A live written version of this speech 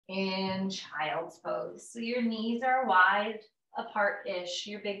in child's pose. So your knees are wide apart-ish,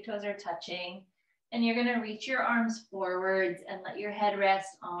 your big toes are touching, and you're gonna reach your arms forwards and let your head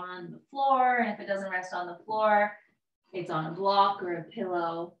rest on the floor. And if it doesn't rest on the floor, it's on a block or a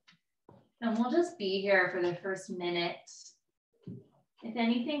pillow. And we'll just be here for the first minute. If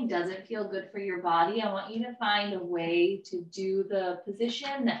anything doesn't feel good for your body, I want you to find a way to do the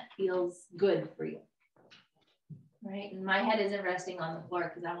position that feels good for you. Right? And my head isn't resting on the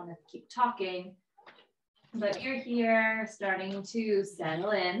floor because I want to keep talking. But you're here starting to settle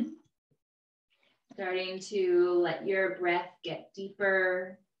in, starting to let your breath get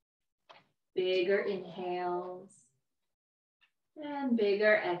deeper, bigger inhales, and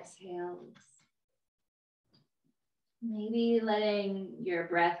bigger exhales. Maybe letting your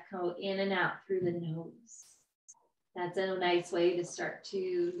breath go in and out through the nose. That's a nice way to start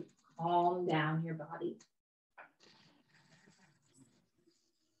to calm down your body.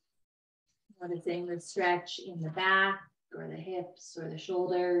 Noticing the stretch in the back or the hips or the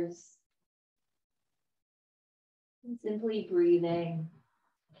shoulders. And simply breathing.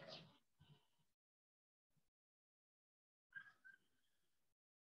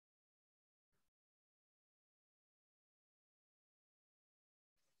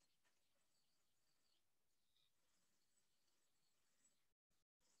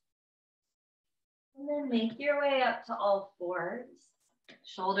 And then make your way up to all fours.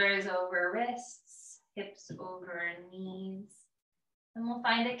 Shoulders over wrists, hips over knees. And we'll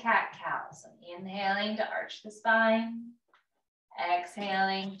find a cat-cow. So inhaling to arch the spine.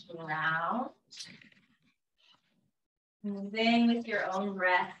 Exhaling to round. Moving with your own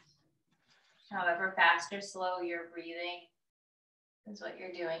breath. However fast or slow you're breathing is what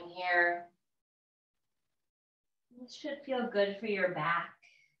you're doing here. This should feel good for your back,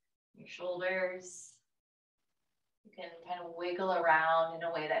 your shoulders. You can kind of wiggle around in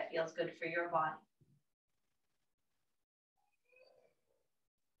a way that feels good for your body.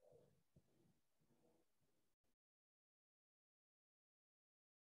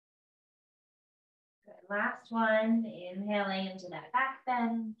 Good. Last one, inhaling into that back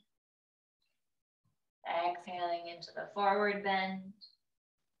bend. Exhaling into the forward bend.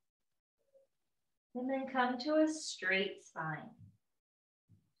 And then come to a straight spine.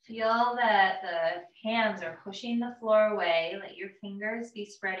 Feel that the hands are pushing the floor away. Let your fingers be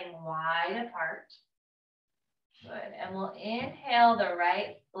spreading wide apart. Good. And we'll inhale the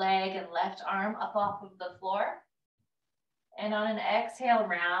right leg and left arm up off of the floor. And on an exhale,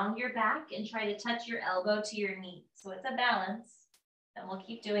 round your back and try to touch your elbow to your knee. So it's a balance. And we'll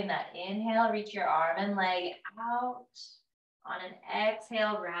keep doing that. Inhale, reach your arm and leg out. On an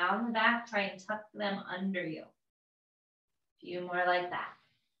exhale, round the back. Try and tuck them under you. A few more like that.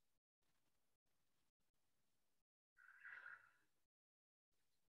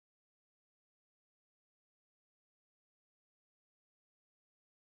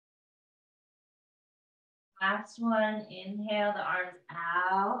 Last one, inhale the arms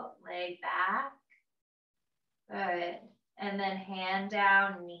out, leg back. Good. And then hand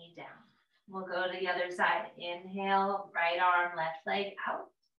down, knee down. We'll go to the other side. Inhale, right arm, left leg out.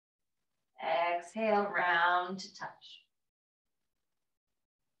 Exhale, round to touch.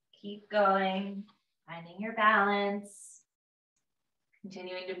 Keep going, finding your balance.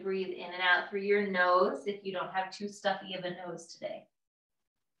 Continuing to breathe in and out through your nose if you don't have too stuffy of a nose today.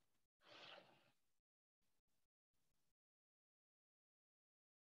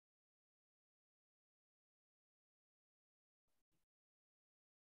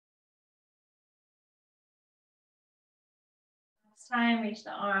 Time, reach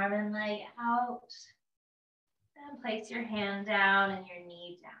the arm and leg out. And place your hand down and your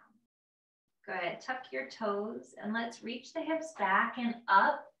knee down. Good. Tuck your toes and let's reach the hips back and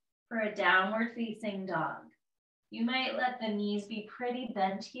up for a downward facing dog. You might let the knees be pretty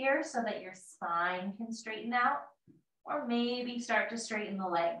bent here so that your spine can straighten out, or maybe start to straighten the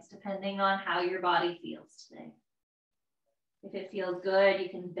legs depending on how your body feels today. If it feels good, you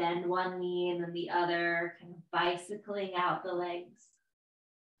can bend one knee and then the other, kind of bicycling out the legs.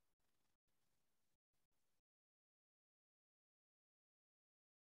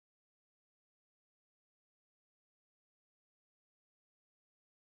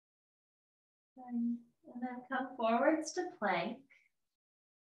 And then come forwards to plank.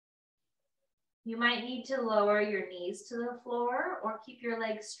 You might need to lower your knees to the floor or keep your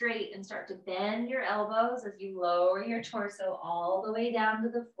legs straight and start to bend your elbows as you lower your torso all the way down to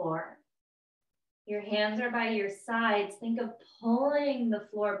the floor. Your hands are by your sides. Think of pulling the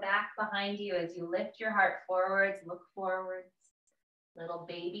floor back behind you as you lift your heart forwards, look forwards. Little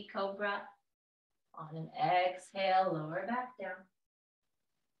baby cobra. On an exhale, lower back down.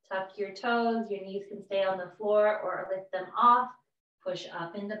 Tuck your toes, your knees can stay on the floor or lift them off. Push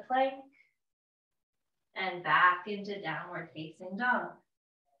up into plank and back into downward facing dog.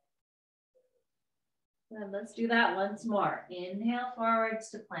 And let's do that once more. Inhale forwards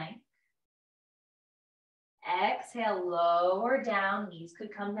to plank. Exhale, lower down. Knees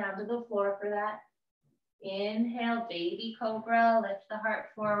could come down to the floor for that. Inhale, baby cobra. Lift the heart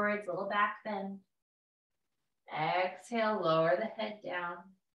forwards, little back bend. Exhale, lower the head down.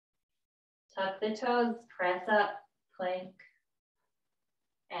 Tuck the toes, press up, plank.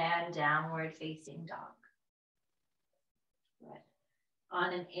 And downward facing dog. Good.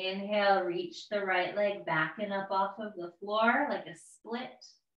 On an inhale, reach the right leg back and up off of the floor like a split.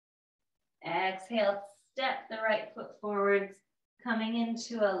 Exhale, step the right foot forwards, coming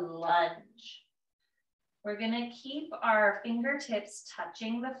into a lunge. We're gonna keep our fingertips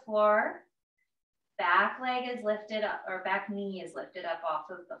touching the floor. Back leg is lifted up, or back knee is lifted up off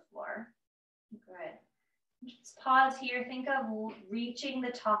of the floor. Good. Just pause here. Think of reaching the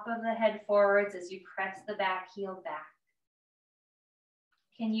top of the head forwards as you press the back heel back.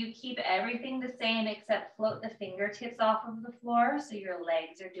 Can you keep everything the same except float the fingertips off of the floor so your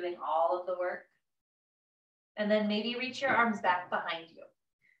legs are doing all of the work? And then maybe reach your arms back behind you,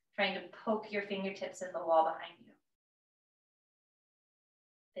 trying to poke your fingertips in the wall behind you.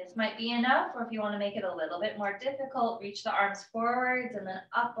 This might be enough, or if you want to make it a little bit more difficult, reach the arms forwards and then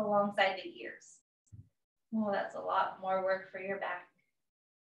up alongside the ears. Oh, that's a lot more work for your back.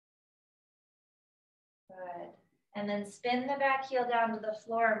 Good. And then spin the back heel down to the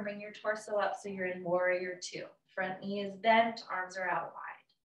floor and bring your torso up so you're in warrior two. Front knee is bent, arms are out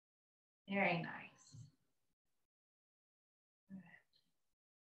wide. Very nice. Good.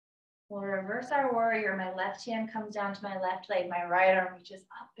 We'll reverse our warrior. My left hand comes down to my left leg. My right arm reaches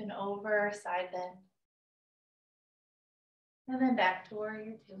up and over, side bend. And then back to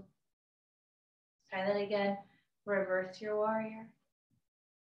warrior two. Try that again. Reverse your warrior.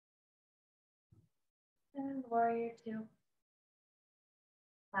 And warrior two.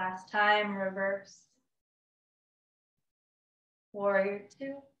 Last time, reverse. Warrior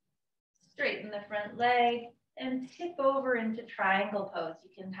two. Straighten the front leg and tip over into triangle pose.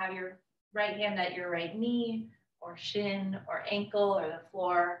 You can have your right hand at your right knee or shin or ankle or the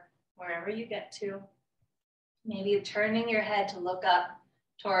floor, wherever you get to. Maybe turning your head to look up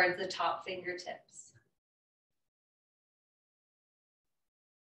towards the top fingertips.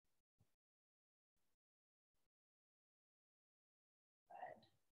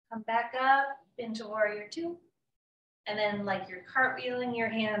 Good. Come back up into warrior two. And then like you're cartwheeling your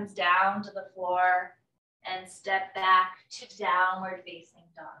hands down to the floor and step back to downward facing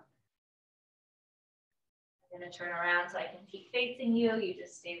dog. I'm gonna turn around so I can keep facing you. You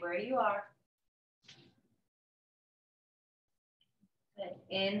just stay where you are. Good.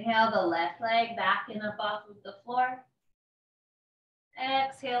 Inhale the left leg back and up off of the floor.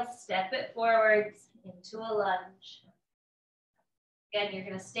 Exhale, step it forwards into a lunge. Again, you're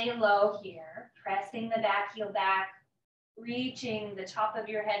gonna stay low here, pressing the back heel back, reaching the top of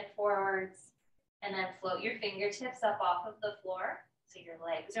your head forwards, and then float your fingertips up off of the floor so your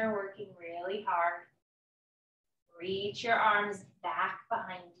legs are working really hard. Reach your arms back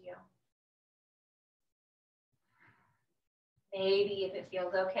behind you. Maybe if it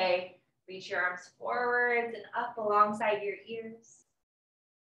feels okay, reach your arms forwards and up alongside your ears.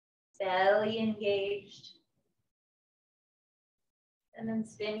 Belly engaged. And then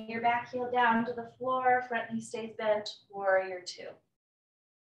spin your back heel down to the floor, front knee stays bent, warrior two.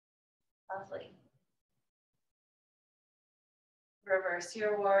 Lovely. Reverse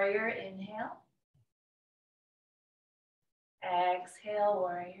your warrior, inhale. Exhale,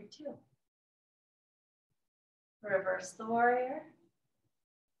 warrior two. Reverse the warrior.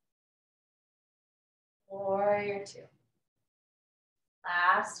 Warrior two.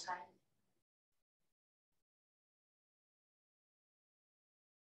 Last time.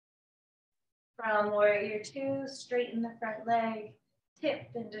 From warrior two, straighten the front leg, tip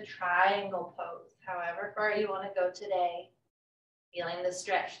into triangle pose. However far you want to go today. Feeling the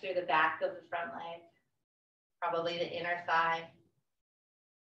stretch through the back of the front leg, probably the inner thigh.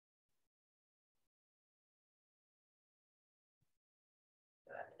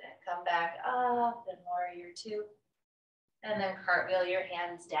 Come back up and warrior two. And then cartwheel your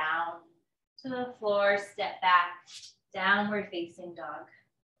hands down to the floor, step back, downward facing dog.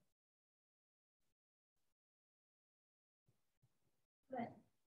 Good.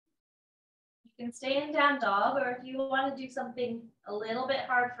 You can stay in down dog, or if you want to do something a little bit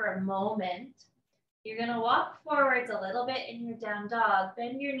hard for a moment, you're gonna walk forwards a little bit in your down dog,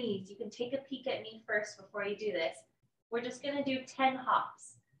 bend your knees. You can take a peek at me first before you do this. We're just gonna do 10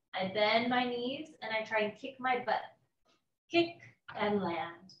 hops. I bend my knees and I try and kick my butt. Kick and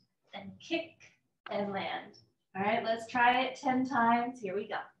land, and kick and land. All right, let's try it 10 times. Here we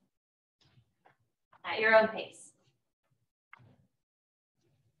go. At your own pace.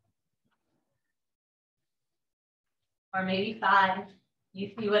 Or maybe 5.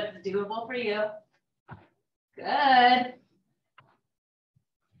 You see what's doable for you. Good.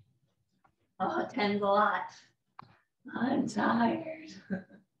 Oh, 10's a lot. I'm tired.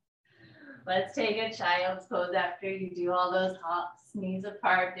 Let's take a child's pose after you do all those hops, knees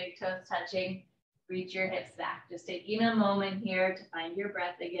apart, big toes touching. Reach your hips back. Just taking a moment here to find your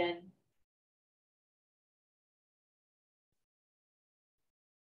breath again.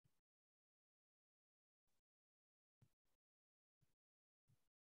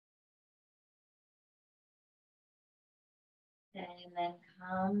 And then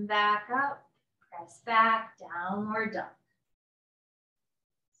come back up, press back, downward dog.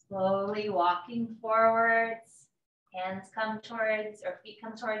 Slowly walking forwards, hands come towards, or feet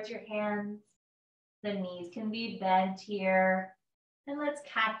come towards your hands. The knees can be bent here. And let's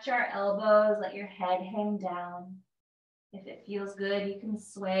catch our elbows, let your head hang down. If it feels good, you can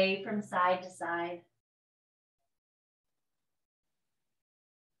sway from side to side.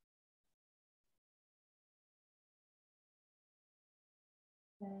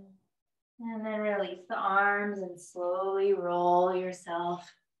 And then release the arms and slowly roll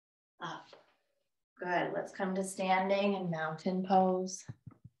yourself up. Good. Let's come to standing and mountain pose.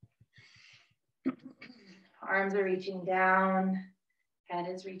 Arms are reaching down, head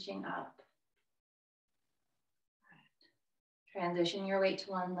is reaching up. Transition your weight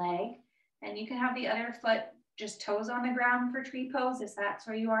to one leg, and you can have the other foot just toes on the ground for tree pose if that's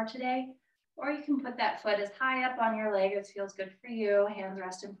where you are today. Or you can put that foot as high up on your leg as feels good for you. Hands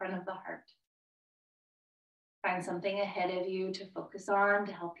rest in front of the heart. Find something ahead of you to focus on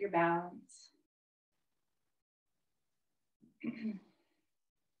to help your balance. I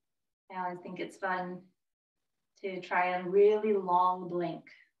always think it's fun to try a really long blink.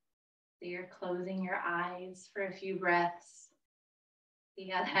 So you're closing your eyes for a few breaths. See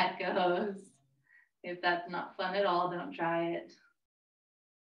how that goes. If that's not fun at all, don't try it.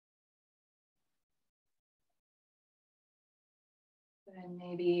 And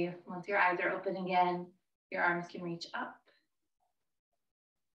maybe once your eyes are open again, your arms can reach up,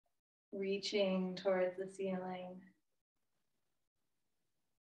 reaching towards the ceiling.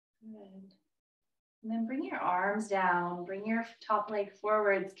 Good. And then bring your arms down, bring your top leg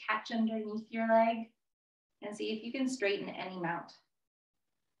forwards, catch underneath your leg, and see if you can straighten any mount.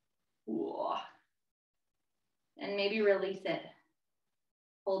 Ooh. And maybe release it.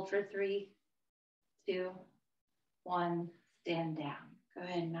 Hold for 3, 2, 1. Stand down.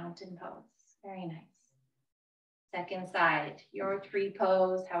 Good, mountain pose. Very nice. Second side, your tree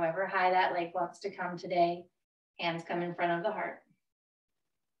pose, however high that leg wants to come today. Hands come in front of the heart.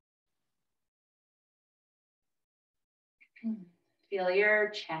 Feel your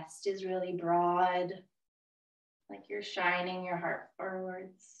chest is really broad, like you're shining your heart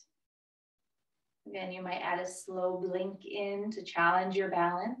forwards. Again, you might add a slow blink in to challenge your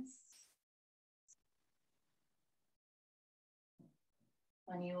balance.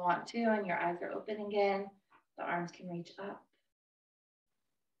 When you want to, and your eyes are open again, the arms can reach up.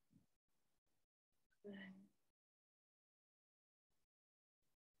 Good.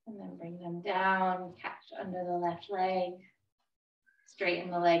 And then bring them down, catch under the left leg.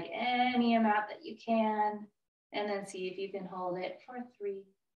 Straighten the leg any amount that you can, and then see if you can hold it for 3.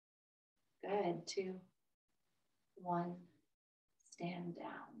 Good, 2, 1, stand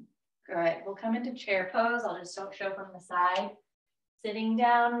down. Good, we'll come into chair pose. I'll just show from the side. Sitting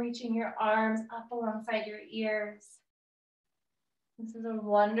down, reaching your arms up alongside your ears. This is a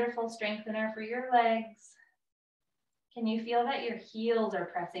wonderful strengthener for your legs. Can you feel that your heels are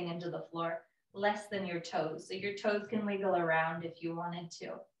pressing into the floor less than your toes? So your toes can wiggle around if you wanted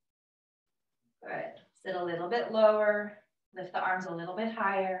to. Good. Sit a little bit lower. Lift the arms a little bit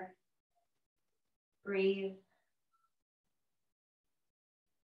higher. Breathe.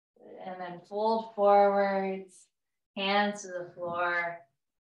 And then fold forwards. Hands to the floor.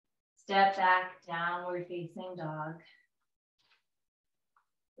 Step back, downward facing dog.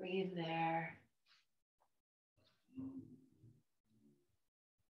 Breathe there.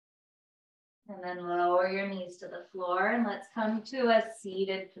 And then lower your knees to the floor and let's come to a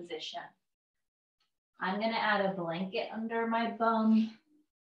seated position. I'm going to add a blanket under my bum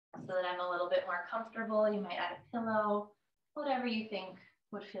so that I'm a little bit more comfortable. You might add a pillow, whatever you think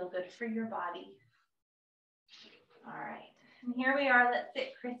would feel good for your body. All right, and here we are. Let's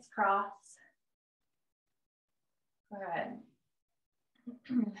sit crisscross. Good.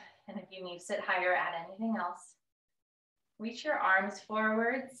 And if you need to sit higher, add anything else. Reach your arms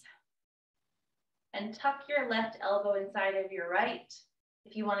forwards and tuck your left elbow inside of your right.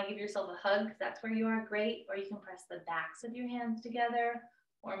 If you want to give yourself a hug, that's where you are, great. Or you can press the backs of your hands together,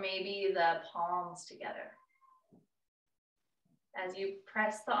 or maybe the palms together. As you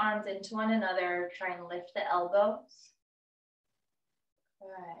press the arms into one another, try and lift the elbows.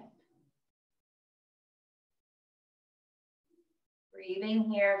 Good. Breathing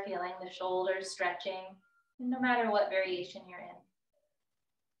here, feeling the shoulders stretching, no matter what variation you're in.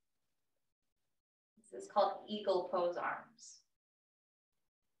 This is called eagle pose arms.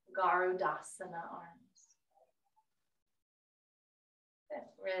 Garudasana arms. Good.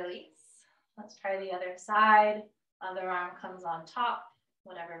 Release. Let's try the other side. Other arm comes on top,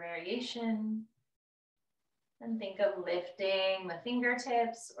 whatever variation. And think of lifting the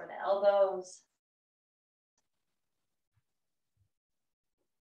fingertips or the elbows.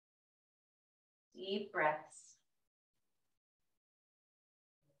 Deep breaths.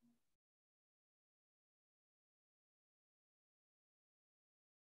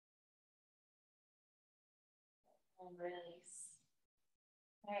 And release.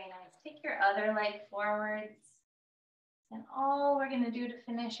 Very nice. Take your other leg forwards. And all we're going to do to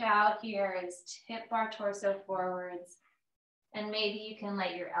finish out here is tip our torso forwards. And maybe you can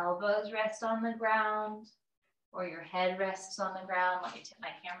let your elbows rest on the ground or your head rests on the ground. Let me tip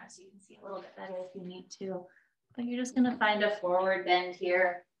my camera so you can see a little bit better if you need to. But you're just going to find a forward bend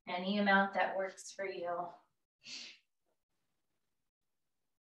here, any amount that works for you.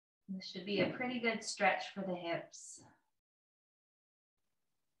 This should be a pretty good stretch for the hips.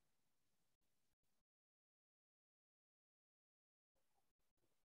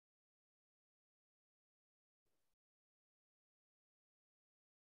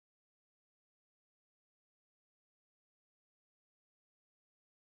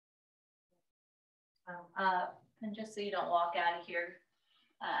 Up, and just so you don't walk out of here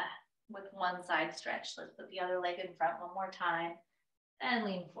with one side stretched, let's put the other leg in front one more time and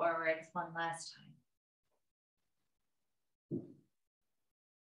lean forwards one last time.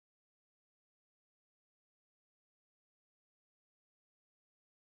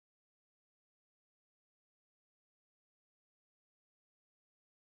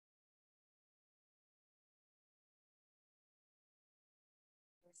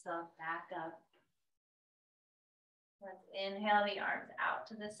 Yourself back up. Let's inhale the arms out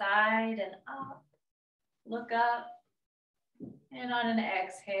to the side and up. Look up. And on an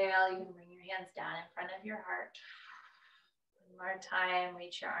exhale, you can bring your hands down in front of your heart. One more time,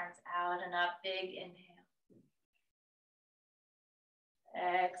 reach your arms out and up. Big inhale.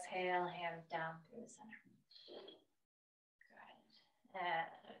 Exhale, hands down through the center. Good.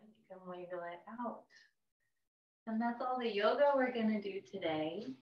 And you can wiggle it out. And that's all the yoga we're going to do today.